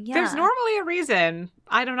talking? Yeah. There's normally a reason.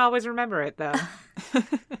 I don't always remember it, though.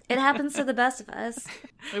 It happens to the best of us.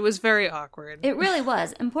 It was very awkward. It really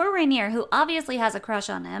was. And poor Rainier, who obviously has a crush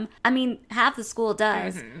on him, I mean, half the school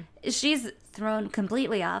does, she's thrown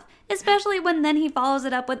completely off, especially when then he follows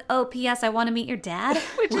it up with, oh, P.S. I want to meet your dad.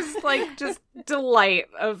 Which is like just delight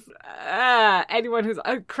of anyone who's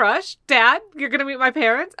a crush. Dad, you're going to meet my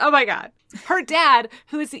parents? Oh my God. Her dad,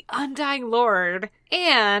 who is the Undying Lord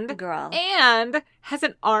and has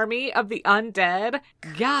an army of the undead.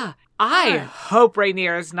 Yeah. I hope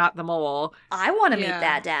Rainier is not the mole. I want to meet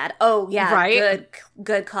that dad. Oh, yeah. Right?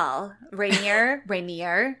 Good call. Rainier,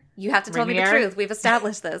 you have to tell me the truth. We've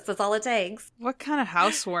established this. That's all it takes. What kind of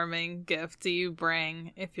housewarming gift do you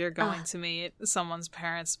bring if you're going to meet someone's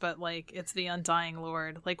parents, but, like, it's the Undying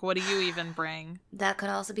Lord? Like, what do you even bring? That could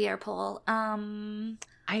also be our poll.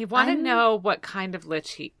 I want to know what kind of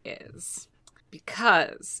lich he is.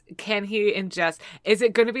 Because can he ingest? Is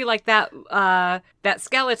it going to be like that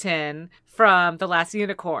skeleton from The Last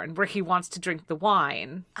Unicorn, where he wants to drink the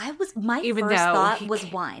wine? My first thought was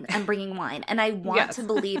wine. I'm bringing wine, and I want to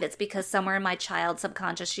believe it's because somewhere in my child's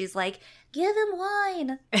subconscious, she's like, "Give him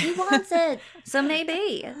wine. He wants it." So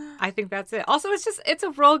maybe. I think that's it. Also, it's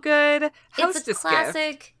a real good hostess It's a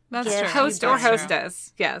classic gift. That's true. Host or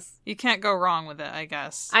hostess, yes. You can't go wrong with it, I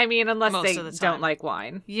guess. I mean, unless they don't like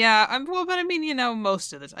wine. Yeah, but I mean,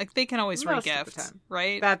 most of the time. They can always re-gift,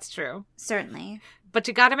 right? That's true. Certainly. But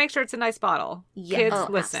you got to make sure it's a nice bottle. Yeah. Kids,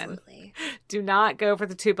 listen. Absolutely. Do not go for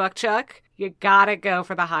the $2 chuck. You got to go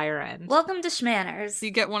for the higher end. Welcome to Schmanners.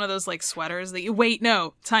 You get one of those, like, sweaters that you... Wait,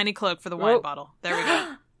 no. Tiny cloak for the wine bottle. There we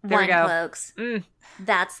go. Wine cloaks.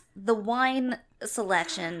 That's the wine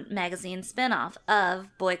selection magazine spinoff of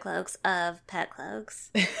Boy Cloaks of Pet Cloaks.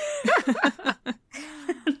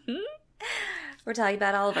 We're talking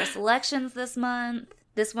about all of our selections this month.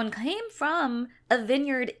 This one came from a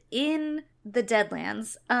vineyard in the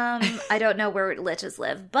Deadlands. I don't know where liches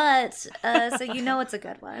live, but so it's a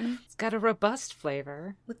good one. It's got a robust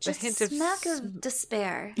flavor. With just a smack of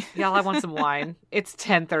despair. Y'all, I want some wine. It's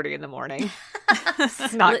 10:30 in the morning.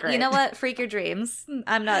 It's not great. You know what? Freak your dreams.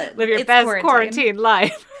 I'm not... Live your best quarantine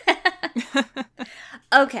life.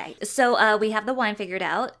 Okay, so we have the wine figured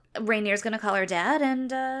out. Rainier's going to call her dad,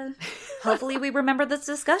 and hopefully we remember this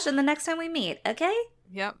discussion the next time we meet, okay?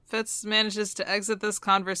 Yep, Fitz manages to exit this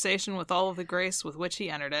conversation with all of the grace with which he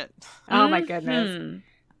entered it. Oh my goodness.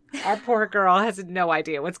 Our poor girl has no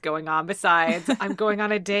idea what's going on besides, I'm going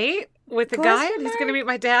on a date with a guy who's going to meet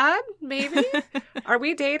my dad, maybe? Are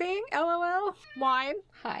we dating? LOL. Wine?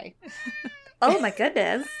 Hi. Oh my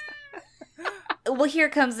goodness. Well, here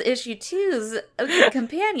comes issue 2's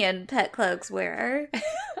companion Pet Cloaks wearer.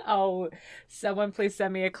 Oh, someone please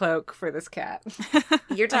send me a cloak for this cat.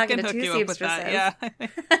 You're talking to two seamstresses. Yeah.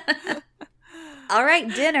 All right,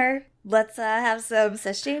 dinner. Let's have some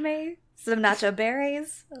sashimi, some nacho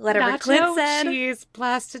berries. Whatever Clint said. Nacho cheese,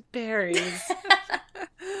 blasted berries.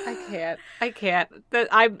 I can't.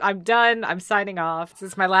 I'm done. I'm signing off.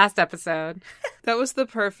 This is my last episode. That was the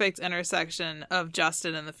perfect intersection of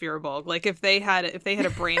Justin and the Fearbulk. Like if they had a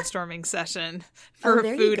brainstorming session for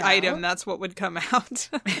a food item, that's what would come out.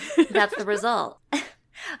 That's the result.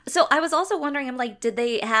 So I was also wondering, I'm like, did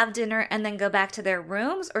they have dinner and then go back to their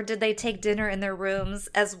rooms, or did they take dinner in their rooms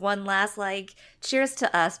as one last, like, cheers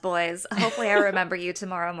to us, boys. Hopefully I remember you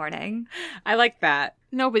tomorrow morning. I like that.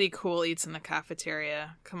 Nobody cool eats in the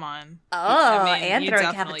cafeteria. Come on. Oh, and throw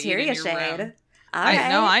a cafeteria shade.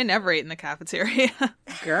 I never ate in the cafeteria.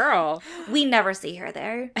 Girl. We never see her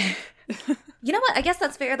there. You know what? I guess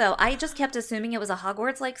that's fair, though. I just kept assuming it was a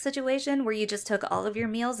Hogwarts-like situation where you just took all of your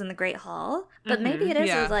meals in the Great Hall. But maybe it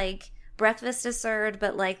is like breakfast is served,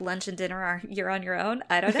 but like lunch and dinner you're on your own.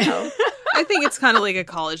 I don't know. I think it's kind of like a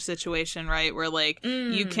college situation, right? Where like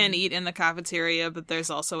you can eat in the cafeteria, but there's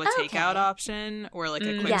also a takeout option or like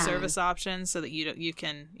a quick service option, so that you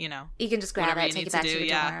can just grab it, take it back to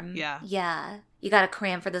your dorm. Yeah. You got to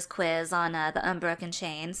cram for this quiz on the Unbroken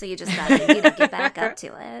Chain, so you just got to get back up to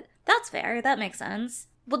it. That's fair. That makes sense.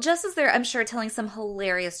 Well, just as they're, I'm sure, telling some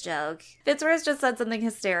hilarious joke, Fitzroy's just said something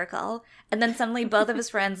hysterical, and then suddenly both of his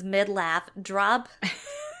friends, mid-laugh, drop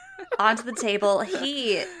onto the table.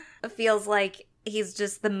 He feels like he's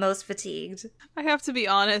just the most fatigued. I have to be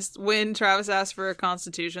honest, when Travis asked for a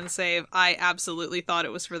Constitution save, I absolutely thought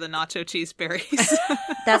it was for the nacho cheese berries.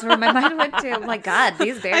 That's where my mind went to. Oh my God,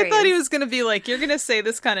 these berries. I thought he was going to be like, you're going to say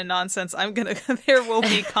this kind of nonsense. there will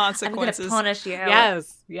be consequences. I'm going to punish you.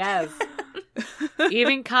 Yes.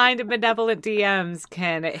 Even kind and benevolent DMs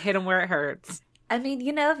can hit him where it hurts. I mean,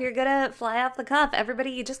 if you're going to fly off the cuff,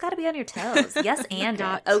 everybody, you just got to be on your toes. Yes, and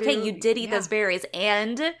okay, you did eat those berries,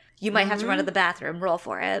 and You might have to run to the bathroom. Roll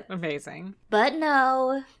for it. Amazing. But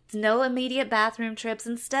no immediate bathroom trips.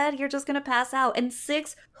 Instead, you're just going to pass out, and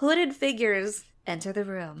 6 hooded figures enter the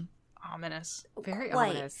room. Ominous. Very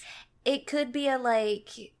ominous. It could be a,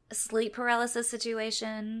 sleep paralysis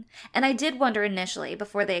situation. And I did wonder initially,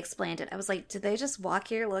 before they explained it, I was like, did they just walk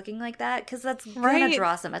here looking like that? Because that's going to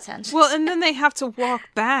draw some attention. Well, and then they have to walk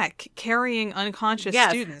back carrying unconscious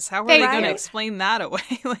students. How are they going to explain that away?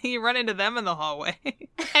 You run into them in the hallway.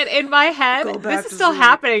 And in my head, this is still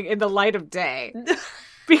happening in the light of day.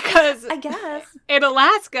 Because I guess in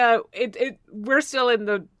Alaska, we're still in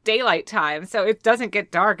the daylight time, so it doesn't get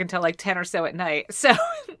dark until 10 or so at night. So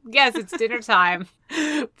yes, it's dinner time,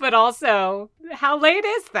 but also, how late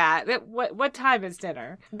is that? What time is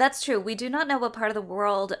dinner? That's true. We do not know what part of the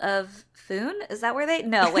world of Foon. Is that where they?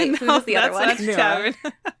 No, wait, Foon is the other one.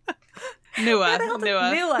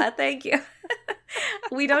 Nua. Thank you.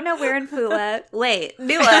 We don't know where in Fula. Wait,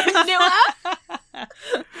 Nua.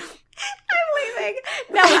 I'm leaving.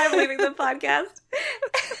 No, I'm leaving the podcast.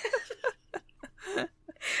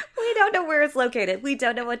 We don't know where it's located. We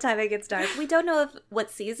don't know what time it gets dark. We don't know what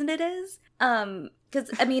season it is. Because,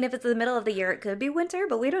 if it's in the middle of the year, it could be winter,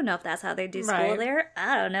 but we don't know if that's how they do school there.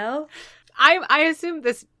 I don't know. I assume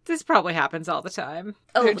this probably happens all the time.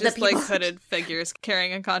 Oh, they're just hooded figures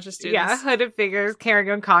carrying unconscious students. Yeah, hooded figures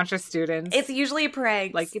carrying unconscious students. It's usually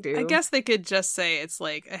pranks. Like you do. I guess they could just say it's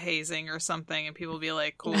a hazing or something, and people be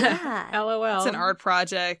like, cool. Yeah. LOL. It's an art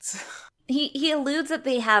project. He alludes that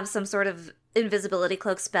they have some sort of invisibility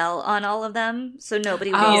cloak spell on all of them, so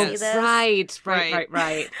nobody will see this. Right.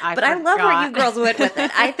 I love where you girls went with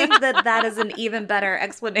it. I think that is an even better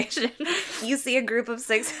explanation. You see a group of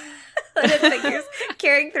 6 hooded figures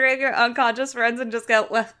carrying 3 of your unconscious friends and just go,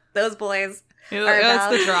 well, those boys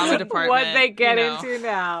that's the drama department. What they get into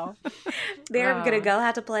now. They're going to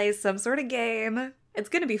have to play some sort of game. It's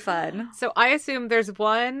going to be fun. So I assume there's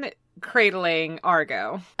one cradling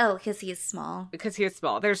Argo. Oh, because he is small.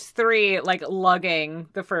 There's 3 lugging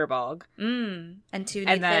the Furbolg. And 2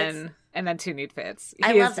 need fits. And then 2 need fits.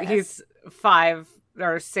 I love this. He's 5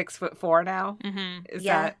 or 6'4" now. Mm-hmm.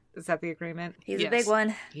 Is that the agreement? He's a big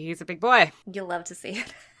one. He's a big boy. You'll love to see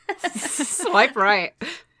it. Swipe right.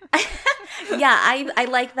 Yeah, I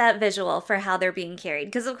like that visual for how they're being carried.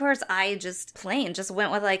 Because, of course, I just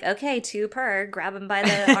went with okay, 2 per, grab them by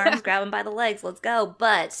the arms, grab them by the legs, let's go.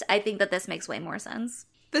 But I think that this makes way more sense.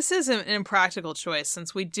 This is an impractical choice,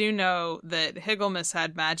 since we do know that Higglemus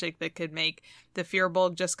had magic that could make the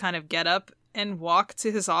Firbolg just kind of get up and walk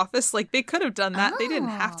to his office. They could have done that. They didn't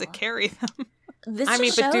have to carry them.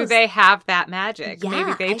 But do they have that magic? Yeah,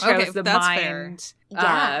 maybe they chose the mind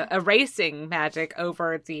erasing magic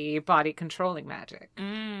over the body controlling magic.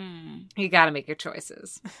 You gotta make your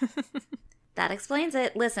choices. That explains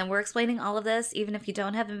it. Listen, we're explaining all of this even if you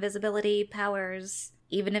don't have invisibility powers,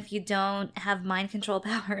 even if you don't have mind control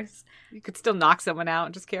powers. You could still knock someone out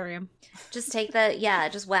and just carry him. Just take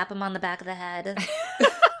just whap him on the back of the head.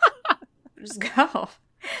 Just go.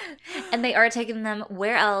 And they are taking them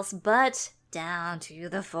where else but down to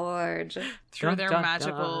the forge. Through their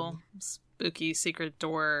magical, spooky secret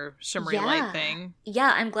door shimmery light thing.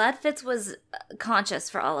 Yeah, I'm glad Fitz was conscious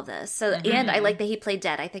for all of this. So, and I like that he played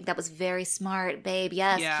dead. I think that was very smart, babe.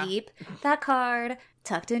 Yes, keep that card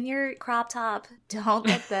tucked in your crop top. Don't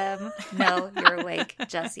let them know you're awake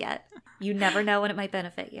just yet. You never know when it might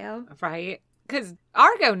benefit you. Right? Because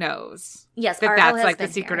Argo knows. Yes, that Argo that's the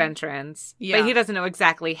secret entrance. Yeah. But he doesn't know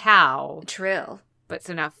exactly how. True. But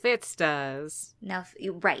so now Fitz does. Now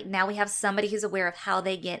we have somebody who's aware of how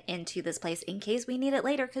they get into this place in case we need it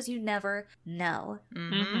later, because you never know.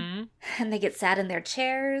 Mm-hmm. And they get sat in their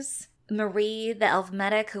chairs. Marie, the elf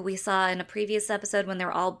medic, who we saw in a previous episode when they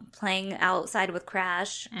were all playing outside with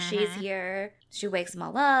Crash, she's here. She wakes them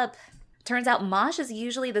all up. Turns out Mosh is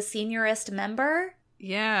usually the seniorist member.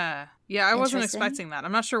 Yeah, I wasn't expecting that.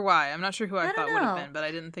 I'm not sure why. I'm not sure who I thought would have been, but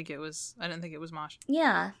I didn't think it was Mosh.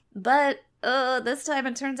 Yeah, but this time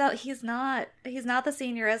it turns out he's not the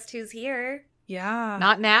seniorist who's here. Yeah.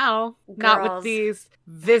 Not now. Girls. Not with these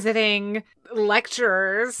visiting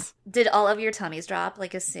lecturers. Did all of your tummies drop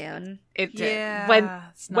as soon? It did. Yeah,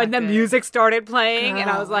 when the music started playing, and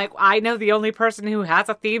I was like, I know the only person who has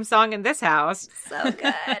a theme song in this house. So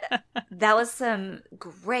good. That was some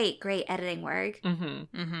great editing work.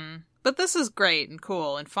 But this is great and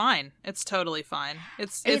cool and fine. It's totally fine.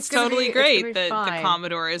 It's totally great that the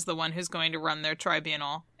Commodore is the one who's going to run their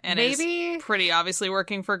tribunal. and maybe is pretty obviously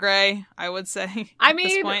working for Gray, I would say. I at this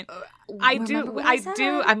mean, point.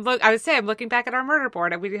 I would say I'm looking back at our murder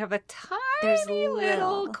board, and we do have a tiny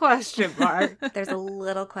little question mark. There's a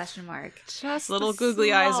little question mark. Just little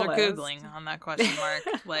googly eyes are googling on that question mark.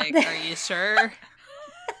 Like, are you sure?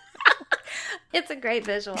 It's a great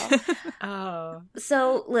visual. Oh.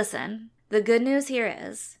 So, listen, the good news here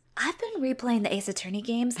is I've been replaying the Ace Attorney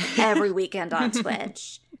games every weekend on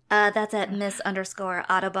Twitch. That's at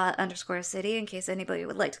Miss_Autobot_City in case anybody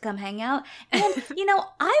would like to come hang out. And,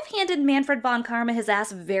 I've handed Manfred von Karma his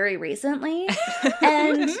ass very recently.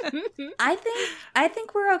 And I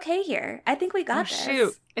think we're okay here. I think we got this.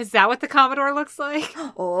 Shoot. Is that what the Commodore looks like?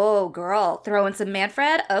 Oh, girl. Throwing some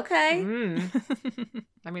Manfred? Okay.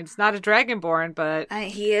 I mean, it's not a Dragonborn, but...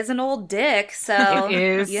 he is an old dick, so... It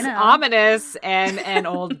is ominous and an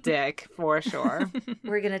old dick, for sure.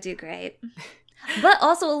 We're gonna do great. But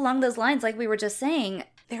also along those lines, like we were just saying,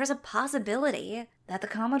 there's a possibility that the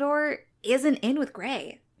Commodore isn't in with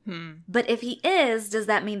Gray. But if he is, does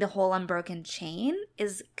that mean the whole Unbroken Chain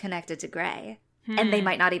is connected to Gray? And they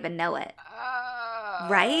might not even know it.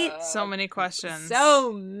 Right? So many questions.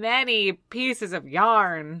 So many pieces of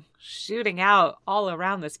yarn shooting out all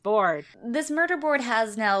around this board. This murder board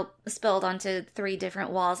has now spilled onto 3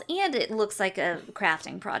 different walls, and it looks like a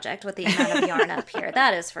crafting project with the amount of yarn up here.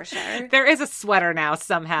 That is for sure. There is a sweater now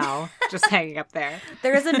somehow just hanging up there.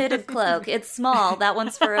 There is a knitted cloak. It's small. That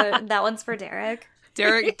one's for Derek.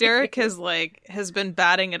 Derek has been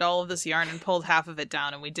batting at all of this yarn and pulled half of it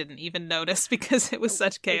down, and we didn't even notice because it was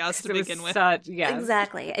such chaos to begin with.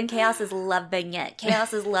 Exactly. And Chaos is loving it.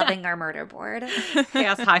 Chaos is loving our murder board.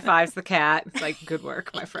 Chaos high fives the cat. It's like, good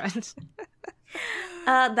work, my friend.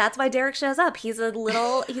 That's why Derek shows up. He's a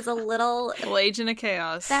little agent of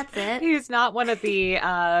chaos. That's it. He's not one of the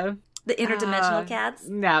interdimensional cats?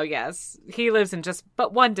 No, yes. He lives in just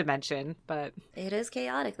but one dimension, but... It is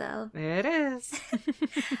chaotic, though. It is.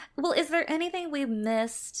 Well, is there anything we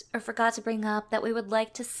missed or forgot to bring up that we would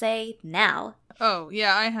like to say now? Oh,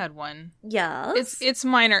 yeah, I had one. Yes? It's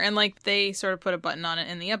minor, and, they sort of put a button on it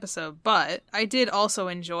in the episode, but I did also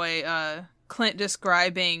enjoy Clint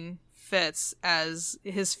describing Fitz as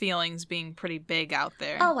his feelings being pretty big out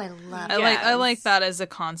there. Oh, I love it. I like that as a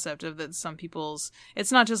concept of that some people's,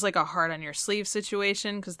 it's not just like a heart on your sleeve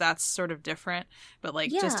situation, because that's sort of different, but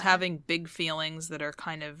just having big feelings that are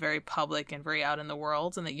kind of very public and very out in the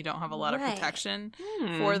world, and that you don't have a lot of protection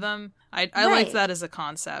for them. I liked that as a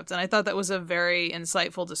concept, and I thought that was a very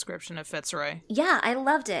insightful description of Fitzroy. Yeah, I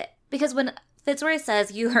loved it. Because when Fitzroy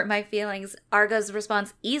says, "You hurt my feelings," Argo's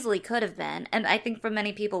response easily could have been, and I think for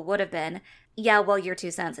many people would have been, "Yeah, well, you're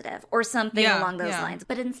too sensitive," or something along those lines.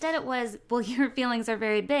 But instead it was, "Well, your feelings are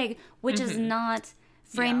very big," which is not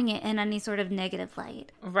framing it in any sort of negative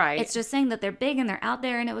light. Right. It's just saying that they're big and they're out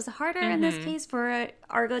there, and it was harder in this case for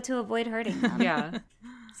Argo to avoid hurting them. Yeah.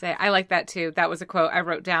 I like that too. That was a quote I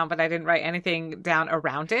wrote down, but I didn't write anything down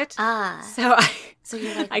around it. So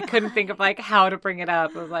you're like, I couldn't think of how to bring it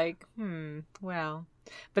up. I was like, well,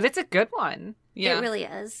 but it's a good one. Yeah. It really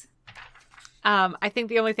is. I think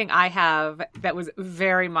the only thing I have that was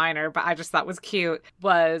very minor, but I just thought was cute,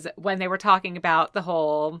 was when they were talking about the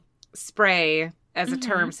whole spray as a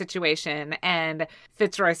term situation, and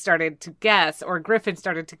Fitzroy started to guess, or Griffin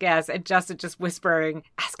started to guess, and Justin just whispering,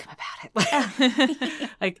 "Ask him about it."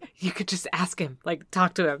 Like you could just ask him,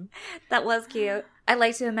 talk to him. That was cute. I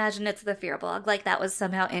like to imagine it's the fear blog, that was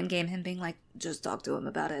somehow in game, him being like, "Just talk to him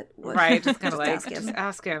about it." Right, just kind of just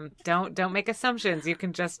ask him. Don't make assumptions. You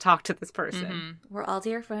can just talk to this person. We're all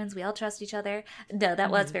dear friends. We all trust each other. No,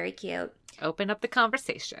 that was very cute. Open up the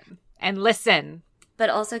conversation and listen. But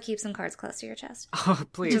also keep some cards close to your chest. Oh,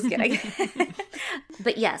 please. Just kidding.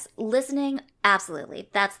 But yes, listening, absolutely.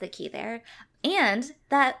 That's the key there. And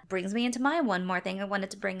that brings me into my one more thing I wanted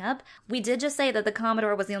to bring up. We did just say that the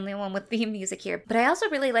Commodore was the only one with theme music here, but I also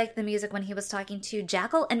really liked the music when he was talking to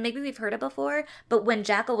Jackal, and maybe we've heard it before, but when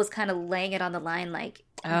Jackal was kind of laying it on the line,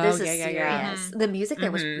 this is serious. Yeah. The music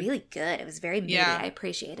there was really good. It was very moody. I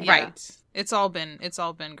appreciated it. Right. It's all been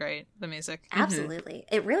great, the music. Absolutely.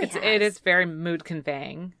 It really has. It is very mood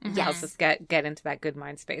conveying. Yes. Helps us get into that good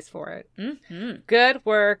mind space for it. Good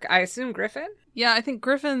work. I assume Griffin? Yeah, I think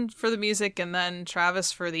Griffin for the music and then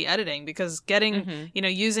Travis for the editing, because getting,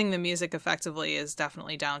 using the music effectively is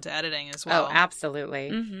definitely down to editing as well. Oh,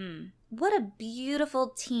 absolutely. What a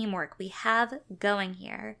beautiful teamwork we have going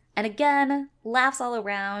here. And again, laughs all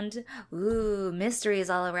around. Ooh, mysteries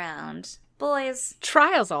all around. Boys.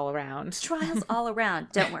 Trials all around. Trials all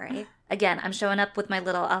around. Don't worry. Again, I'm showing up with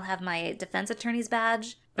I'll have my defense attorney's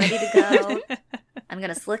badge ready to go. I'm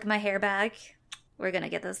going to slick my hair back. We're going to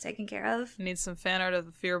get those taken care of. Need some fan art of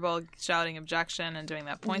the Fearball shouting objection and doing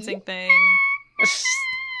that pointing thing.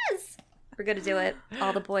 Yes! We're going to do it.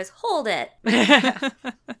 All the boys, hold it.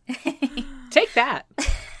 Take that.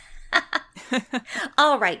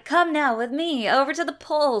 All right, come now with me over to the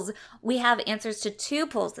polls. We have answers to 2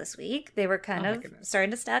 polls this week. They were kind of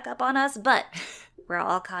starting to stack up on us, but we're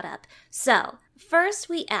all caught up. So, first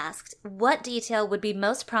we asked, what detail would be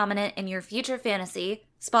most prominent in your future fantasy,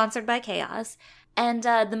 sponsored by Chaos? And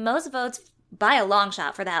the most votes, by a long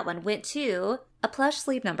shot for that one, went to a plush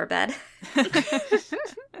sleep number bed.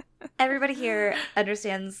 Everybody here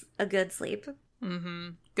understands a good sleep. Mm-hmm.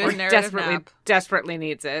 Good narrative nap. Desperately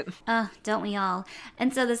needs it. Don't we all?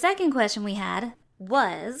 And so the second question we had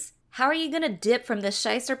was, how are you going to dip from the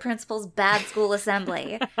Shyster Principal's bad school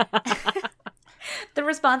assembly? The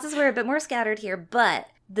responses were a bit more scattered here, but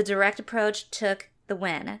the direct approach took the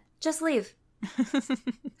win. Just leave.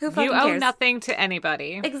 Who fucking You owe cares? nothing to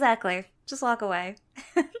anybody. Exactly. Just walk away.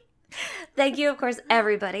 Thank you, of course,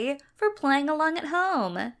 everybody, for playing along at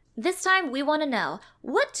home. This time, we want to know,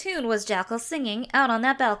 what tune was Jackal singing out on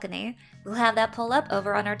that balcony? We'll have that poll up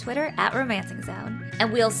over on our Twitter at Romancing Zone.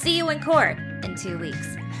 And we'll see you in court in 2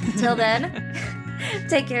 weeks. Till then,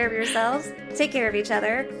 take care of yourselves, take care of each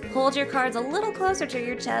other, hold your cards a little closer to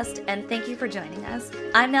your chest, and thank you for joining us.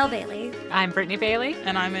 I'm Nell Bailey. I'm Brittany Bailey.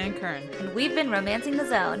 And I'm Ann Kern. And we've been Romancing the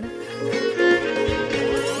Zone.